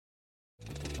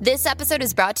This episode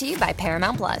is brought to you by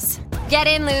Paramount Plus. Get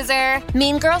in, loser!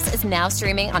 Mean Girls is now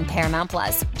streaming on Paramount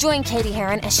Plus. Join Katie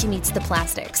Heron as she meets the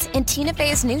plastics in Tina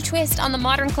Fey's new twist on the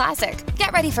modern classic.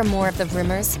 Get ready for more of the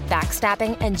rumors,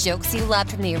 backstabbing, and jokes you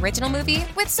loved from the original movie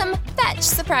with some fetch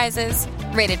surprises.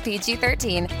 Rated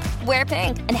PG-13. Wear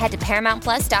pink and head to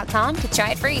ParamountPlus.com to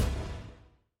try it free.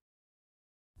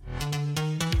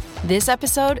 This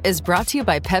episode is brought to you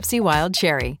by Pepsi Wild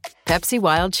Cherry. Pepsi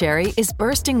Wild Cherry is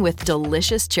bursting with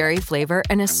delicious cherry flavor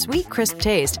and a sweet, crisp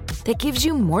taste that gives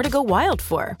you more to go wild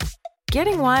for.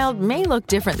 Getting wild may look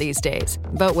different these days,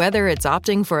 but whether it's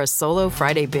opting for a solo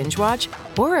Friday binge watch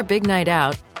or a big night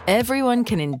out, everyone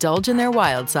can indulge in their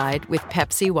wild side with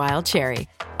Pepsi Wild Cherry.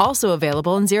 Also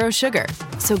available in Zero Sugar.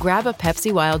 So grab a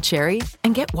Pepsi Wild Cherry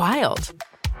and get wild.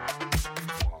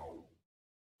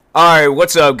 Alright,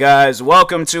 what's up guys?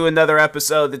 Welcome to another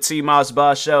episode of the T-Moss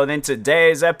Boss Show. And in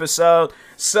today's episode,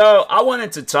 I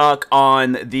wanted to talk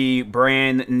on the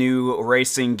brand new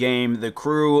racing game, The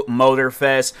Crew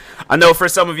Motorfest. I know for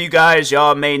some of you guys,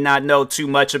 y'all may not know too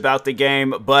much about the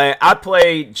game, but I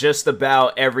play just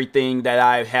about everything that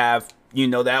I have,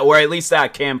 or at least that I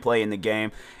can play in the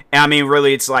game. And I mean,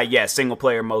 really, it's like, yeah, single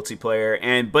player,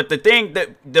 multiplayer. But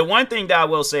the one thing that I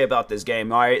will say about this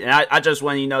game, all right, and I just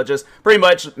want just pretty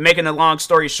much making a long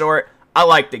story short, I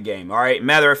like the game, all right.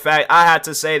 Matter of fact, I had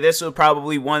to say this was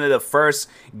probably one of the first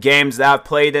games that I've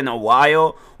played in a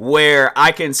while where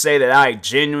I can say that I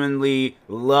genuinely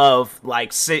love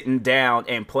like sitting down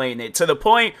and playing it to the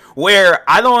point where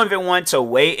I don't even want to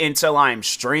wait until I'm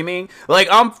streaming. Like,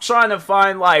 I'm trying to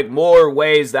find like more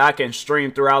ways that I can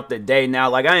stream throughout the day now.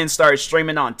 Like, I didn't start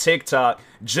streaming on TikTok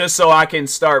just so I can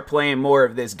start playing more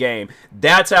of this game.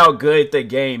 That's how good the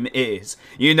game is.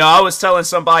 I was telling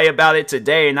somebody about it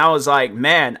today and I was like,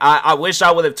 man, I wish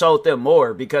I would have told them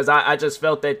more because I just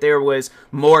felt that there was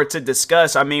more to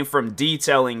discuss. I mean, from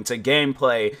detailing to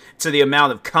gameplay to the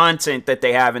amount of content that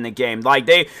they have in the game. I'm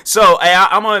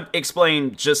going to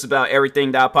explain just about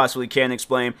everything that I possibly can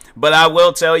explain, but I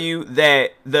will tell you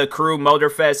that the Crew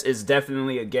Motorfest is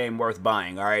definitely a game worth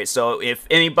buying, alright? So if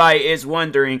anybody is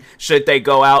wondering, should they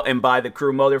go out and buy the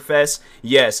Crew Motorfest?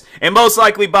 Yes. And most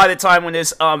likely by the time when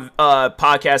this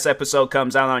podcast episode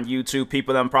comes out on YouTube,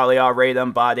 people done probably already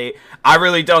done bought it. I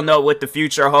really don't know what the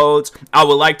future holds. I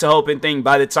would like to hope and think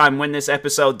by the time when this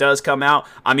episode does come out,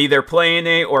 I'm either playing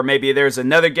it or maybe there's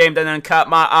another game that done caught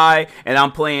my eye and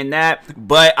I'm playing that,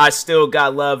 but I still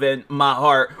got love in my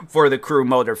heart for the Crew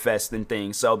Motorfest and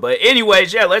things. But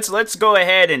anyways, yeah, let's go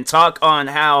ahead and talk on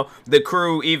how the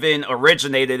Crew even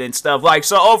originated and stuff.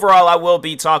 Overall, I will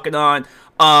be talking on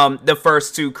the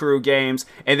first two Crew games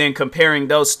and then comparing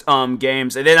those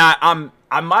games, and then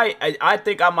I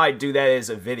think I might do that as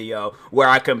a video where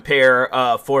I compare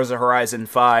Forza Horizon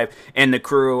 5 and the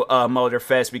Crew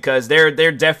Motorfest, because there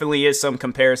definitely is some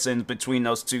comparisons between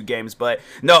those two games. But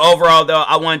no, overall though,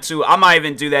 I might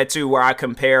even do that too, where I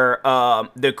compare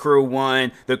the Crew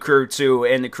 1, the Crew 2,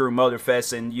 and the Crew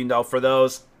Motorfest, and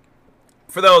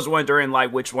for those wondering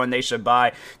like which one they should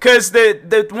buy, because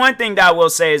the one thing that I will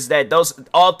say is that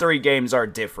all three games are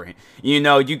different. You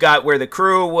got where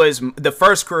the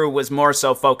first Crew was more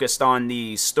so focused on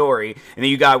the story, and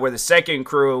then you got where the second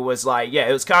Crew was like, yeah,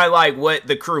 it was kind of like what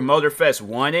the Crew Motorfest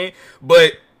wanted,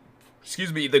 but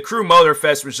the Crew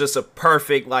Motorfest was just a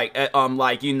perfect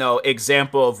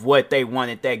example of what they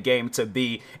wanted that game to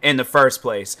be in the first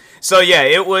place. So yeah,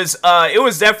 it was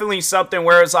definitely something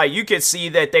where it's like you could see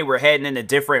that they were heading in a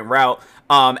different route.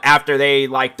 After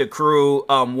the Crew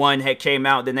 1 had came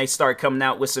out, then they started coming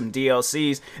out with some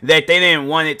DLCs that they didn't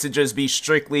want it to just be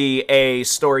strictly a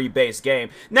story-based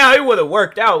game. Now, it would have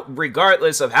worked out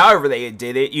regardless of however they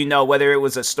did it, whether it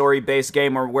was a story-based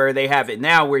game or where they have it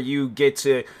now where you get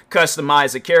to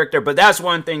customize a character. But that's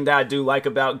one thing that I do like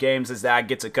about games, is that I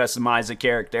get to customize a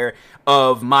character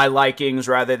of my likings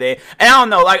rather than, and I don't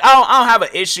know, I don't have an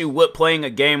issue with playing a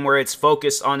game where it's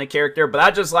focused on a character, but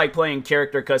I just like playing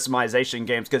character customization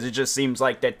games because it just seems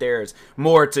like that there's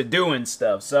more to do and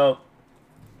stuff.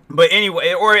 But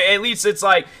anyway, or at least it's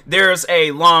like there's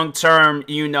a long-term,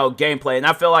 gameplay. And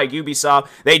I feel like Ubisoft,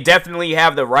 they definitely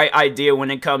have the right idea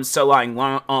when it comes to like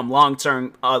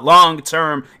long-term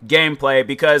gameplay,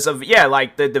 because of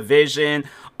The Division.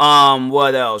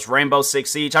 What else? Rainbow Six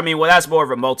Siege. I mean, well, that's more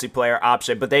of a multiplayer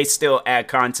option, but they still add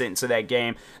content to that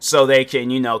game so they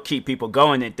can, keep people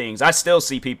going and things. I still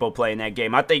see people playing that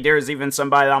game. I think there's even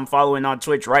somebody that I'm following on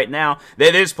Twitch right now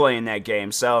that is playing that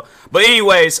game. So, but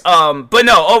anyways, but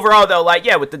no, overall though,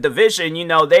 with The Division,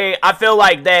 I feel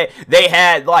like that they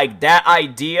had that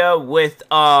idea with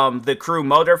the Crew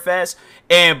Motorfest.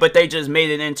 but they just made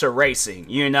it into racing,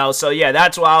 you know. So yeah,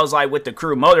 that's why I was like, with the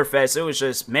Crew Motorfest, it was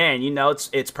just, man, you know,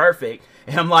 it's perfect.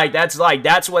 And I'm like,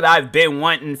 that's what I've been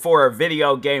wanting for a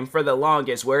video game for the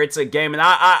longest, where it's a game. And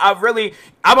I'm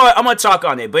gonna talk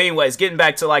on it. But anyways, getting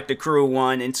back to like the Crew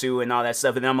 1 and 2 and all that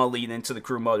stuff, and then I'm gonna lead into the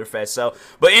Crew Motorfest. So,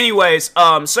 but anyways,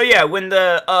 so yeah, when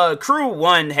the Crew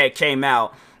 1 had came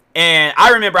out, and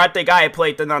I remember, I think I had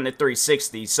played them on the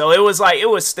 360, so it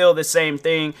was still the same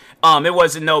thing. It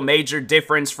wasn't no major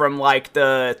difference from like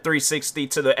the 360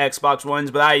 to the Xbox Ones,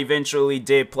 but I eventually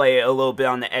did play it a little bit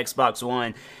on the Xbox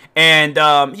One. And,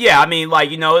 yeah, I mean,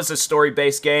 like, you know, it's a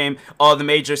story-based game, all the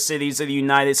major cities of the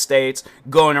United States,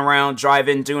 going around,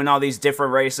 driving, doing all these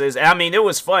different races. And, I mean, it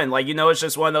was fun. Like, you know, it's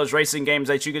just one of those racing games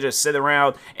that you could just sit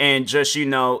around and just, you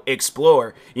know,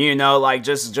 explore, you know, like,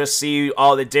 just see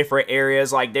all the different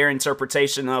areas, like, their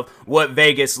interpretation of what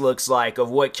Vegas looks like, of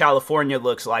what California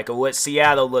looks like, of what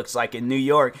Seattle looks like in New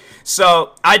York.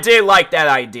 So, I did like that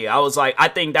idea. I was like, I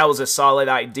think that was a solid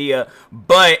idea,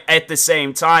 but at the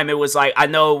same time, it was like, I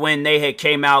know when they had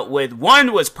came out with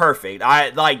 1 was perfect.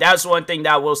 That's one thing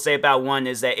that I will say about 1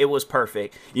 is that it was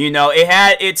perfect. You know, it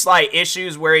had its like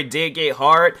issues where it did get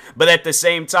hard, but at the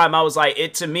same time, I was like,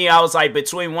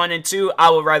 between 1 and 2,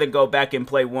 I would rather go back and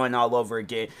play 1 all over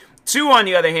again. 2, on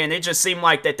the other hand, it just seemed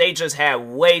like that they just had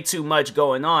way too much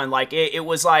going on. Like, it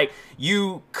was like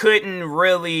you couldn't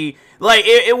really, like,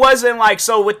 it wasn't like,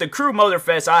 so with the Crew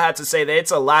Motorfest, I have to say that it's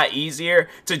a lot easier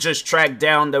to just track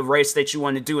down the race that you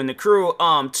want to do in the Crew.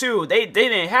 2, they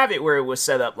didn't have it where it was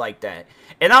set up like that.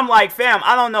 And I'm like, fam,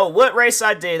 I don't know what race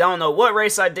I did. I don't know what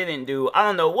race I didn't do. I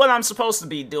don't know what I'm supposed to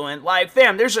be doing. Like,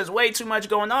 fam, there's just way too much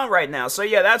going on right now. So,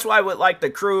 yeah, that's why with, like, the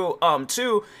Crew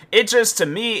 2, it just, to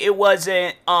me, it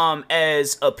wasn't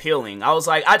as appealing. I was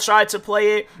like, I tried to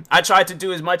play it. I tried to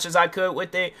do as much as I could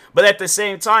with it. But at the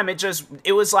same time, it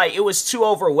was too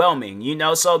overwhelming, you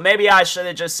know? So maybe I should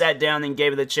have just sat down and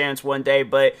gave it a chance one day.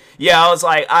 But, yeah, I was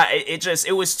like,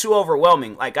 it was too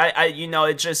overwhelming. Like, you know,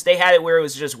 they had it where it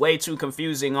was just way too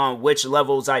confusing on which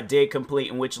levels I did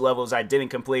complete and which levels I didn't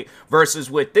complete,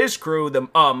 versus with this Crew, the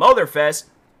Motorfest,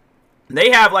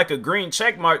 they have like a green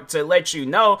check mark to let you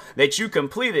know that you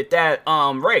completed that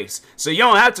race. So you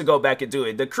don't have to go back and do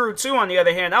it. The Crew 2, on the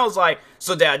other hand, I was like,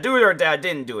 so did I do it or did I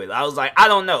didn't do it? I was like, I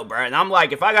don't know, bro. And I'm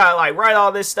like, if I gotta like write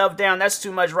all this stuff down, that's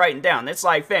too much writing down. It's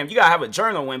like, fam, you gotta have a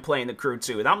journal when playing the Crew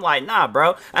 2. And I'm like, nah,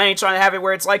 bro, I ain't trying to have it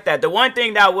where it's like that. The one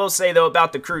thing that I will say though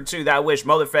about the Crew 2 that I wish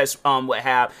Motorfest would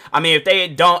have, I mean, if they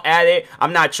don't add it,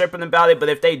 I'm not tripping about it, but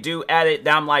if they do add it,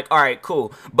 then I'm like, all right,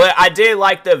 cool. But I did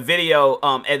like the video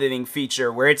editing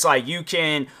feature where it's like you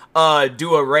can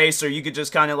do a race, or you could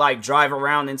just kind of like drive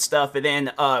around and stuff, and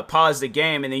then pause the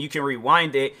game, and then you can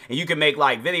rewind it, and you can make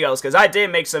like videos, because I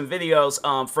did make some videos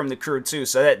from the Crew 2,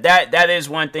 so that is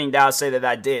one thing that I'll say that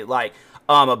I did like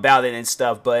about it and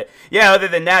stuff. But yeah, other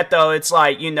than that though, it's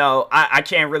like, you know, I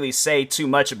can't really say too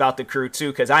much about the Crew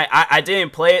 2, because I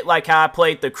didn't play it like how I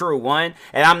played the Crew 1,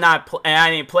 and I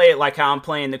didn't play it like how I'm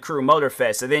playing the Crew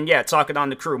Motorfest. And then yeah, talking on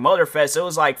the Crew Motorfest, it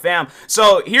was like, fam,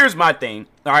 so here's my thing.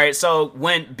 All right, so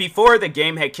before the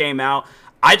game had came out,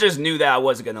 I just knew that I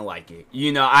wasn't going to like it.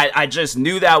 You know, I just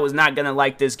knew that I was not going to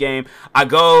like this game. I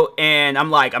go and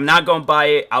I'm like, I'm not going to buy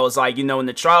it. I was like, you know, when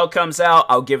the trial comes out,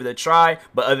 I'll give it a try.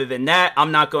 But other than that,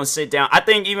 I'm not going to sit down. I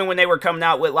think even when they were coming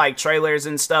out with like trailers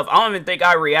and stuff, I don't even think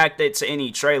I reacted to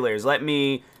any trailers. Let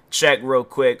me check real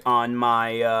quick on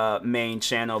my main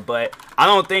channel, but I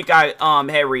don't think I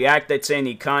had reacted to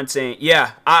any content.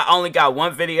 Yeah, I only got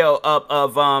one video up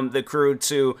of the Crew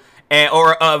 2,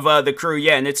 or of the Crew,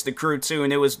 yeah, and it's the Crew 2,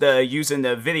 and it was using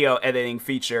the video editing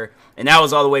feature, and that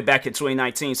was all the way back in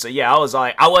 2019. So yeah, I was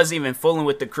like, I wasn't even fooling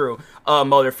with the Crew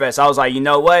Motorfest. I was like, you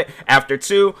know what? After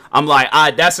 2, I'm like,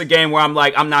 that's a game where I'm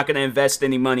like, I'm not gonna invest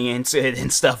any money into it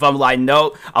and stuff. I'm like,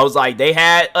 nope. I was like, they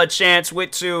had a chance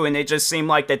with 2, and it just seemed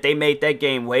like that they made that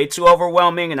game way too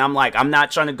overwhelming, and I'm like, I'm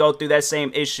not trying to go through that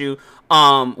same issue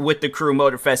with the Crew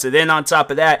Motorfest. And then on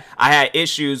top of that, I had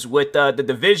issues with the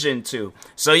Division 2.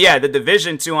 So yeah, the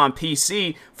Division 2 on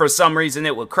PC, for some reason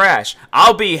it would crash.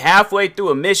 I'll be halfway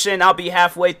through a mission, I'll be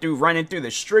halfway through running through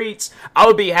the streets, I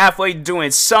would be halfway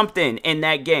doing something in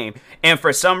that game, and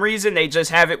for some reason they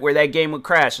just have it where that game would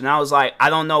crash. And I was like, I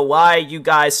don't know why you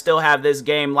guys still have this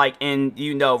game like in,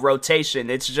 you know, rotation.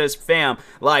 It's just, fam,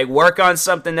 like, work on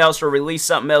something else or release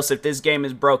something else if this game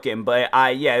is broken. But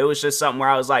yeah, it was just something where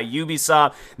I was like, Ubisoft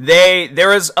Ubisoft, there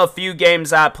was a few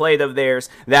games I played of theirs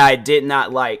that I did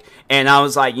not like. And I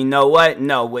was like, you know what?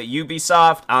 No, with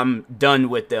Ubisoft, I'm done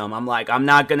with them. I'm like, I'm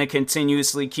not going to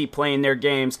continuously keep playing their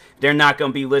games. They're not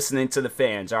going to be listening to the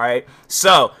fans, all right?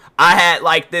 So I had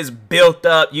like this built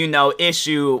up,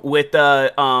 issue with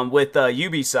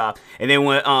Ubisoft. And then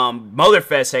when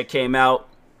Motorfest had came out,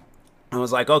 I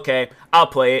was like, okay, I'll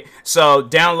play it. So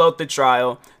download the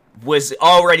trial. Was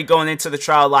already going into the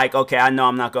trial like, okay, I know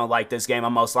I'm not going to like this game.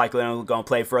 I'm most likely only going to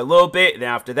play for a little bit. Then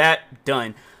after that,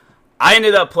 done. I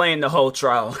ended up playing the whole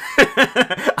trial.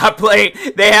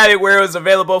 They had it where it was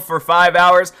available for 5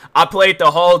 hours. I played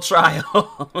the whole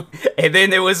trial. And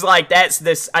then it was like, I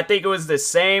think it was the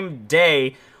same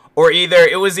day, or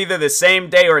it was either the same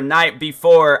day or night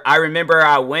before. I remember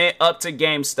I went up to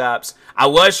GameStops. I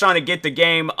was trying to get the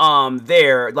game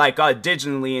there, like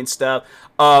digitally and stuff.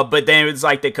 But then it was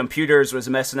like the computers was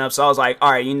messing up. So I was like,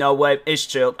 all right, you know what? It's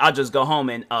chill. I'll just go home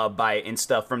and buy it and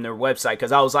stuff from their website.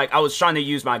 Because I was trying to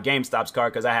use my GameStop's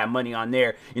card because I had money on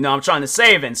there. I'm trying to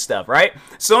save and stuff, right?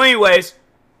 So anyways,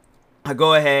 I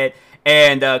go ahead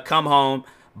and come home,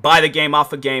 buy the game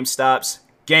off of GameStop's.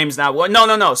 Game's not what?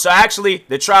 No. So actually,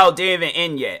 the trial didn't even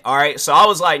end yet. All right. So I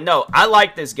was like, no, I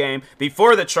like this game.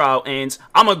 Before the trial ends,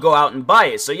 I'm gonna go out and buy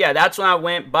it. So yeah, that's when I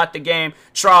went, bought the game.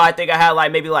 Trial. I think I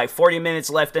had maybe 40 minutes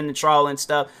left in the trial and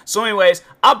stuff. So anyways,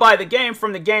 I buy the game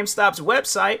from the GameStop's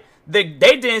website. They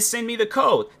didn't send me the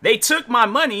code. They took my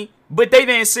money, but they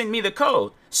didn't send me the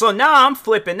code. So now I'm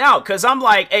flipping out because I'm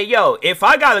like, hey, yo, if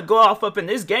I got to go off up in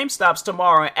this GameStops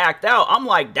tomorrow and act out, I'm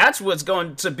like, that's what's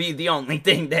going to be the only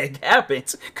thing that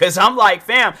happens. Because I'm like,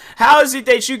 fam, how is it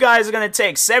that you guys are going to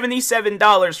take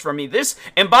 $77 from me?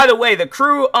 And by the way, the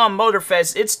crew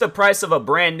Motorfest, it's the price of a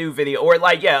brand new video or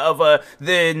of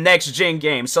the next gen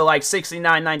game. So like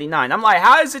 $69.99. I'm like,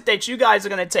 how is it that you guys are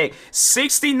going to take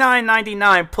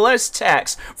 $69.99 plus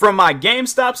tax from my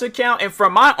GameStops account and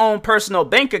from my own personal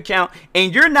bank account,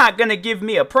 and you're not going to give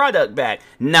me a product back?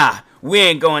 Nah, we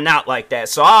ain't going out like that.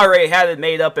 So I already had it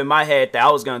made up in my head that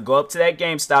I was going to go up to that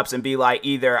GameStops and be like,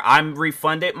 either I'm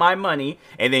refunded my money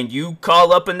and then you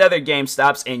call up another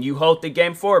GameStops and you hold the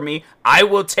game for me. I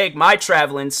will take my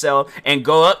traveling self and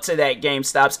go up to that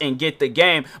GameStops and get the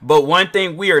game. But one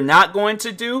thing we are not going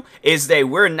to do is that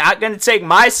we're not going to take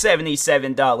my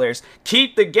 $77,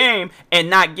 keep the game, and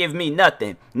not give me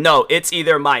nothing. No, it's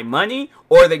either my money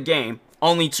or the game.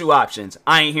 Only two options.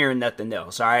 I ain't hearing nothing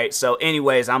else, all right? So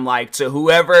anyways, I'm like, to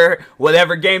whatever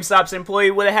GameStop's employee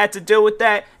would have had to deal with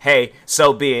that, hey,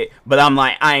 so be it. But I'm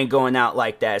like, I ain't going out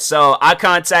like that. So I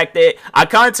contacted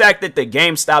the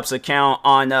GameStop's account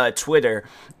on Twitter.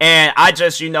 And I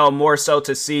just, more so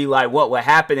to see what would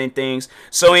happen and things.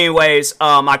 So anyways,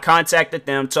 I contacted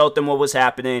them, told them what was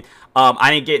happening.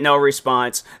 I didn't get no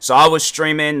response. So I was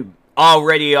streaming,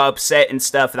 already upset and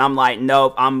stuff, and I'm like,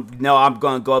 nope, I'm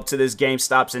gonna go up to this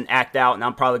GameStops and act out, and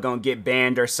I'm probably gonna get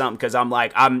banned or something, because I'm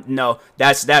like,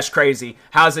 that's crazy.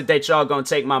 How's it that y'all gonna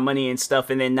take my money and stuff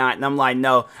and then not? And I'm like,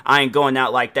 no, I ain't going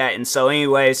out like that. And so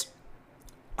anyways,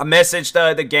 I messaged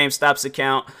the GameStop's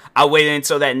account. I waited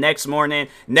until that next morning.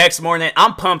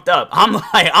 I'm pumped up.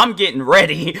 I'm getting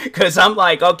ready because I'm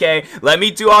like, okay, let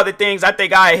me do all the things. I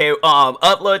think I had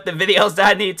upload the videos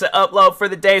that I need to upload for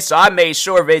the day. So I made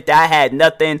sure of it that I had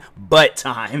nothing but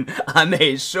time. I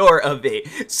made sure of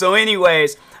it. So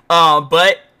anyways,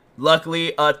 but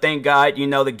luckily, thank God, the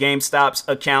GameStop's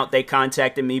account, they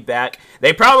contacted me back.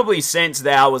 They probably sensed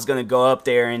that I was going to go up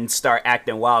there and start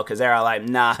acting wild because they're like,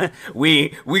 nah,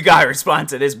 we got to respond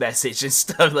to this message and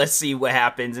stuff. Let's see what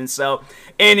happens. And so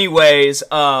anyways,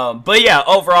 but yeah,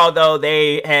 overall, though,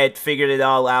 they had figured it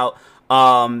all out.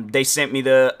 They sent me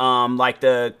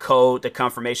the code, the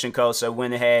confirmation code, so I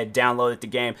went ahead, downloaded the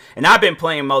game, and I've been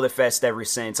playing Motorfest ever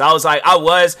since.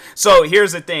 So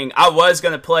here's the thing, I was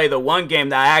gonna play the one game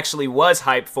that I actually was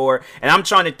hyped for, and I'm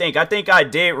trying to think, I think I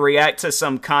did react to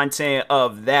some content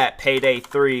of that, Payday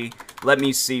 3, let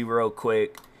me see real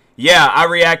quick. Yeah, I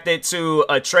reacted to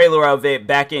a trailer of it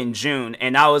back in June,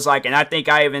 and I was like, and I think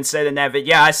I even said in that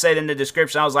video, I said in the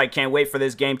description, I was like, can't wait for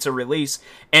this game to release,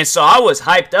 and so I was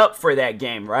hyped up for that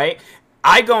game, right?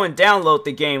 I go and download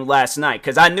the game last night,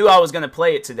 because I knew I was going to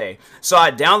play it today, so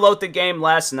I download the game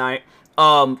last night,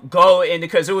 go in,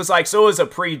 because it was a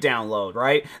pre-download,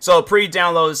 right? So a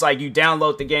pre-download is like you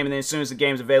download the game and then as soon as the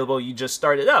game's available, you just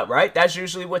start it up, right? That's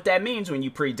usually what that means when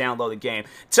you pre-download a game.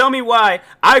 Tell me why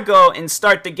I go and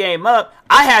start the game up,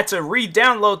 I had to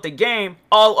re-download the game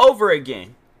all over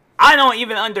again. I don't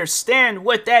even understand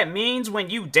what that means when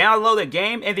you download a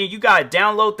game and then you gotta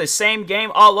download the same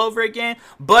game all over again.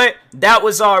 But that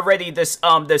was already this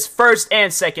first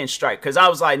and second strike, because I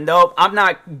was like, nope, I'm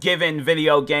not giving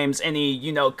video games any,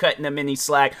 cutting them any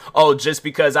slack. Oh, just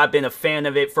because I've been a fan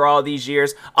of it for all these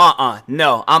years.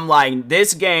 No. I'm like,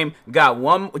 this game got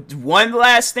one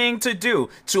last thing to do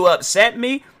to upset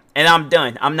me, and I'm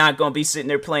done. I'm not going to be sitting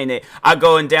there playing it. I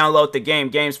go and download the game.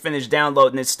 Game's finished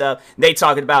downloading this stuff. They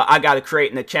talking about I got to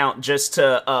create an account just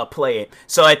to play it.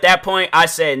 So at that point, I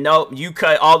said, nope, you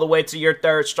cut all the way to your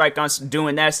third strike on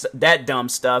doing that dumb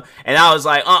stuff. And I was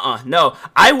like, no.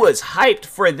 I was hyped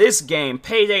for this game,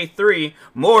 Payday 3,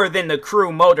 more than the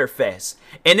Crew Motorfest.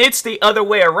 And it's the other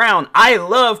way around. I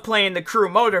love playing the Crew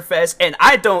Motorfest, and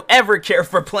I don't ever care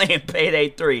for playing Payday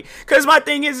 3. Because my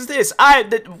thing is this.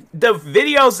 The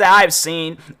videos that I've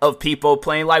seen of people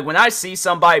playing, like when I see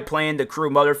somebody playing the Crew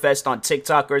Motorfest on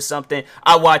TikTok or something,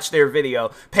 I watch their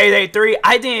video. Payday 3,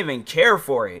 I didn't even care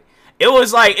for it.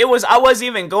 I wasn't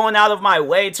even going out of my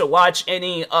way to watch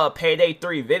any Payday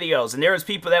 3 videos, and there was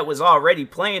people that was already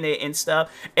playing it and stuff.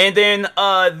 And then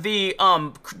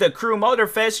the Crew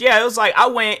Motorfest, yeah, it was like I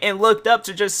went and looked up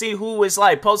to just see who was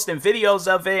like posting videos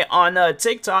of it on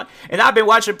TikTok, and I've been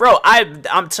watching, bro.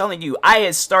 I'm telling you, I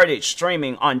had started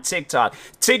streaming on TikTok.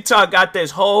 TikTok got this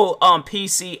whole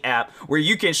PC app where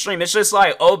you can stream. It's just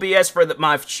like OBS for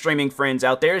my streaming friends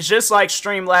out there. It's just like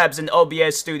Streamlabs and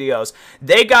OBS Studios.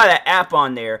 They got an app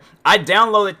on there. I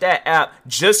downloaded that app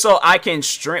just so I can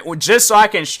stream,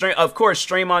 of course,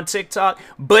 stream on TikTok,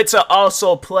 but to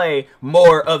also play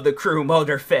more of the Crew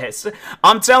Motorfest.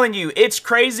 I'm telling you, it's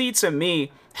crazy to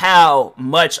me how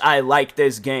much I like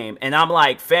this game. And I'm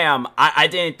like, fam, I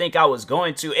didn't think I was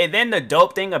going to. And then the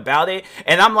dope thing about it,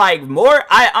 and I'm like,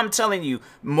 I'm telling you,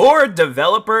 more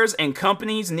developers and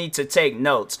companies need to take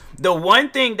notes. The one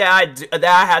thing that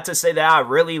I had to say that I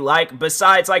really like,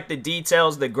 besides like the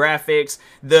details, the graphics,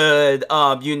 the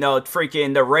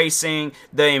freaking the racing,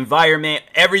 the environment,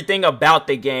 everything about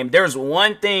the game, there's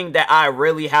one thing that I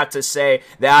really have to say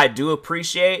that I do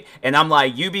appreciate, and I'm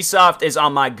like, Ubisoft is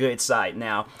on my good side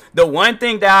now. The one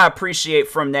thing that I appreciate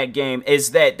from that game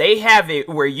is that they have it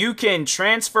where you can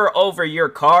transfer over your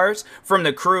cars from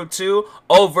the Crew 2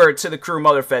 over to the Crew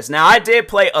Motorfest. Now, I did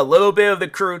play a little bit of the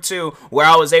Crew 2 where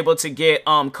I was able to get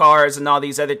cars and all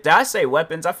these other... Did I say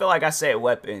weapons? I feel like I said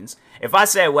weapons. If I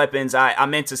said weapons, I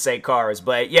meant to say cars.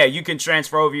 But yeah, you can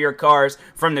transfer over your cars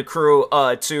from the Crew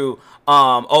to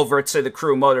over to the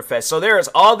Crew Motorfest. So there's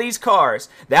all these cars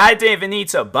that I didn't even need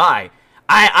to buy.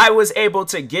 I was able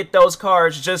to get those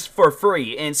cars just for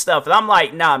free and stuff. And I'm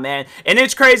like, nah, man. And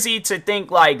it's crazy to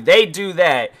think like they do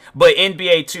that, but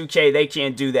NBA 2K, they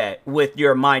can't do that with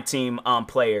your My Team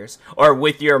players or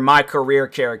with your My Career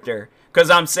character. Because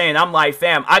I'm like,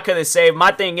 fam, I could have saved.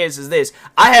 My thing is this.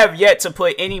 I have yet to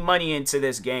put any money into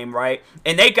this game, right?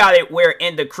 And they got it where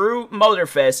in the Crew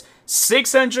Motorfest,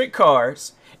 600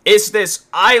 cars. It's this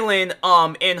island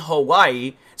in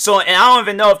Hawaii. So, and I don't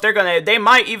even know if they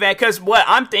might even, because what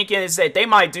I'm thinking is that they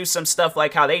might do some stuff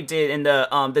like how they did in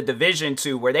the Division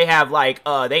 2, where they have like,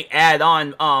 they add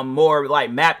on more like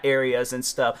map areas and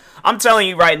stuff. I'm telling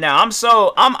you right now,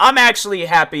 I'm actually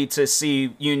happy to see,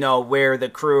 where the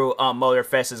Crew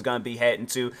Motorfest is going to be heading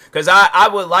to, because I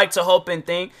would like to hope and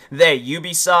think that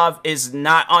Ubisoft is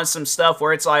not on some stuff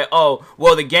where it's like, oh,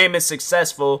 well, the game is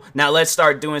successful, now let's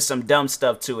start doing some dumb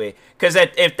stuff to it. Because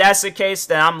if that's the case,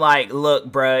 then I'm like,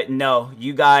 look, bruh, no,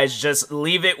 you guys just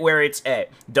leave it where it's at.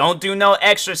 Don't do no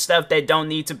extra stuff that don't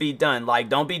need to be done. Like,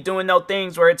 don't be doing no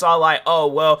things where it's all like, oh,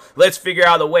 well, let's figure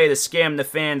out a way to scam the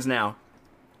fans now.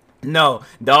 No,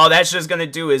 all that's just going to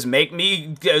do is make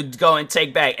me go and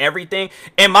take back everything.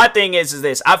 And my thing is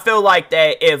this. I feel like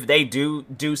that if they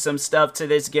do some stuff to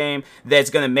this game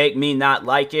that's going to make me not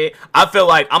like it, I feel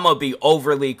like I'm going to be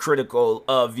overly critical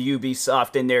of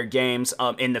Ubisoft in their games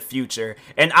in the future.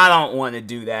 And I don't want to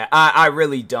do that. I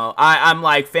really don't. I'm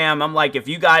like, fam, if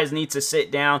you guys need to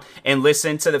sit down and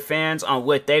listen to the fans on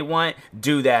what they want,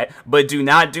 do that. But do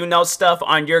not do no stuff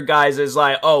on your guys is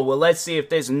like, oh, well, let's see if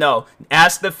this... No.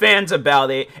 Ask the fans about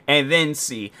it and then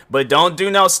see, but don't do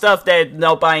no stuff that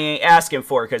nobody ain't asking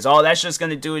for, because all that's just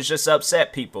gonna do is just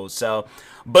upset people. So,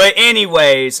 but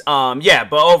anyways, yeah,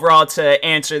 but overall, to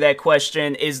answer that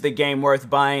question, is the game worth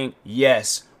buying?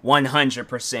 Yes,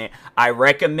 100%. I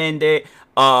recommend it.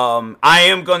 I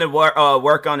am going to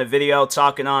work on a video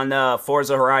talking on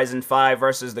Forza Horizon 5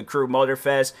 versus the Crew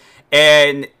Motorfest.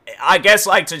 And I guess,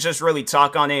 like, to just really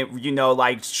talk on it, you know,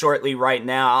 like, shortly right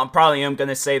now, I probably am going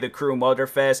to say the Crew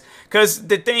Motorfest, because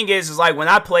the thing is, like, when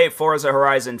I played Forza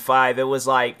Horizon 5, it was,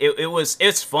 like,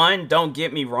 it's fun, don't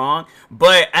get me wrong,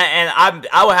 but, and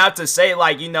I would have to say,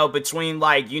 like, you know, between,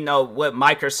 like, you know, what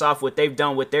Microsoft, what they've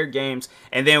done with their games,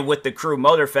 and then with the Crew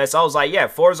Motorfest, I was like, yeah,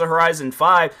 Forza Horizon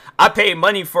 5, I paid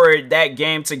money for that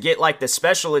game to get, like, the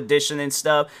special edition and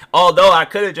stuff, although I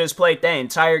could have just played that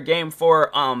entire game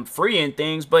for, free and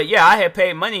things, but yeah, I had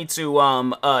paid money to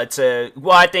well,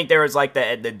 I think there was like the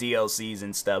DLCs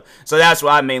and stuff, so that's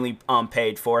what I mainly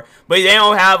paid for. But they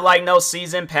don't have like no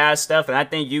season pass stuff, and I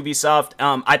think Ubisoft,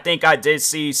 I think I did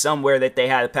see somewhere that they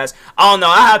had a pass. I don't know,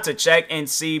 I have to check and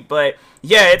see, but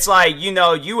yeah, it's like, you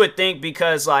know, you would think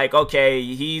because, like, okay,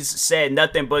 he's said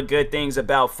nothing but good things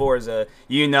about Forza,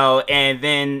 you know, and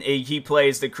then he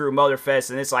plays the Crew Motorfest,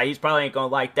 and it's like, he's probably ain't gonna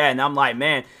like that, and I'm like,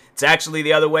 man, it's actually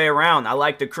the other way around. I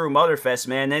like the Crew Motorfest,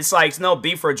 man. It's like, it's no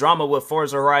beef or drama with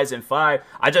Forza Horizon 5.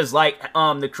 I just like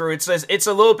the Crew. It's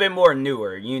a little bit more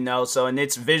newer, you know, so, and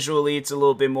it's visually, it's a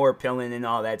little bit more appealing and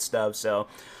all that stuff, so.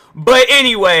 But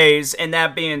anyways, and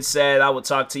that being said, I will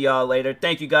talk to y'all later.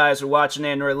 Thank you guys for watching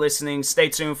and or listening. Stay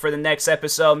tuned for the next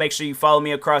episode. Make sure you follow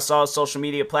me across all social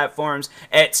media platforms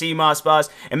at TMossBoss.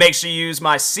 And make sure you use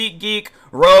my SeatGeek,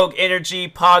 Rogue Energy,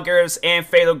 Poggers, and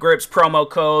Fatal Grips promo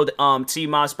code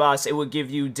TMossBoss. It will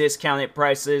give you discounted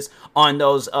prices on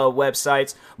those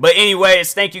websites. But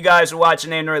anyways, thank you guys for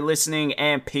watching and or listening,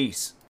 and peace.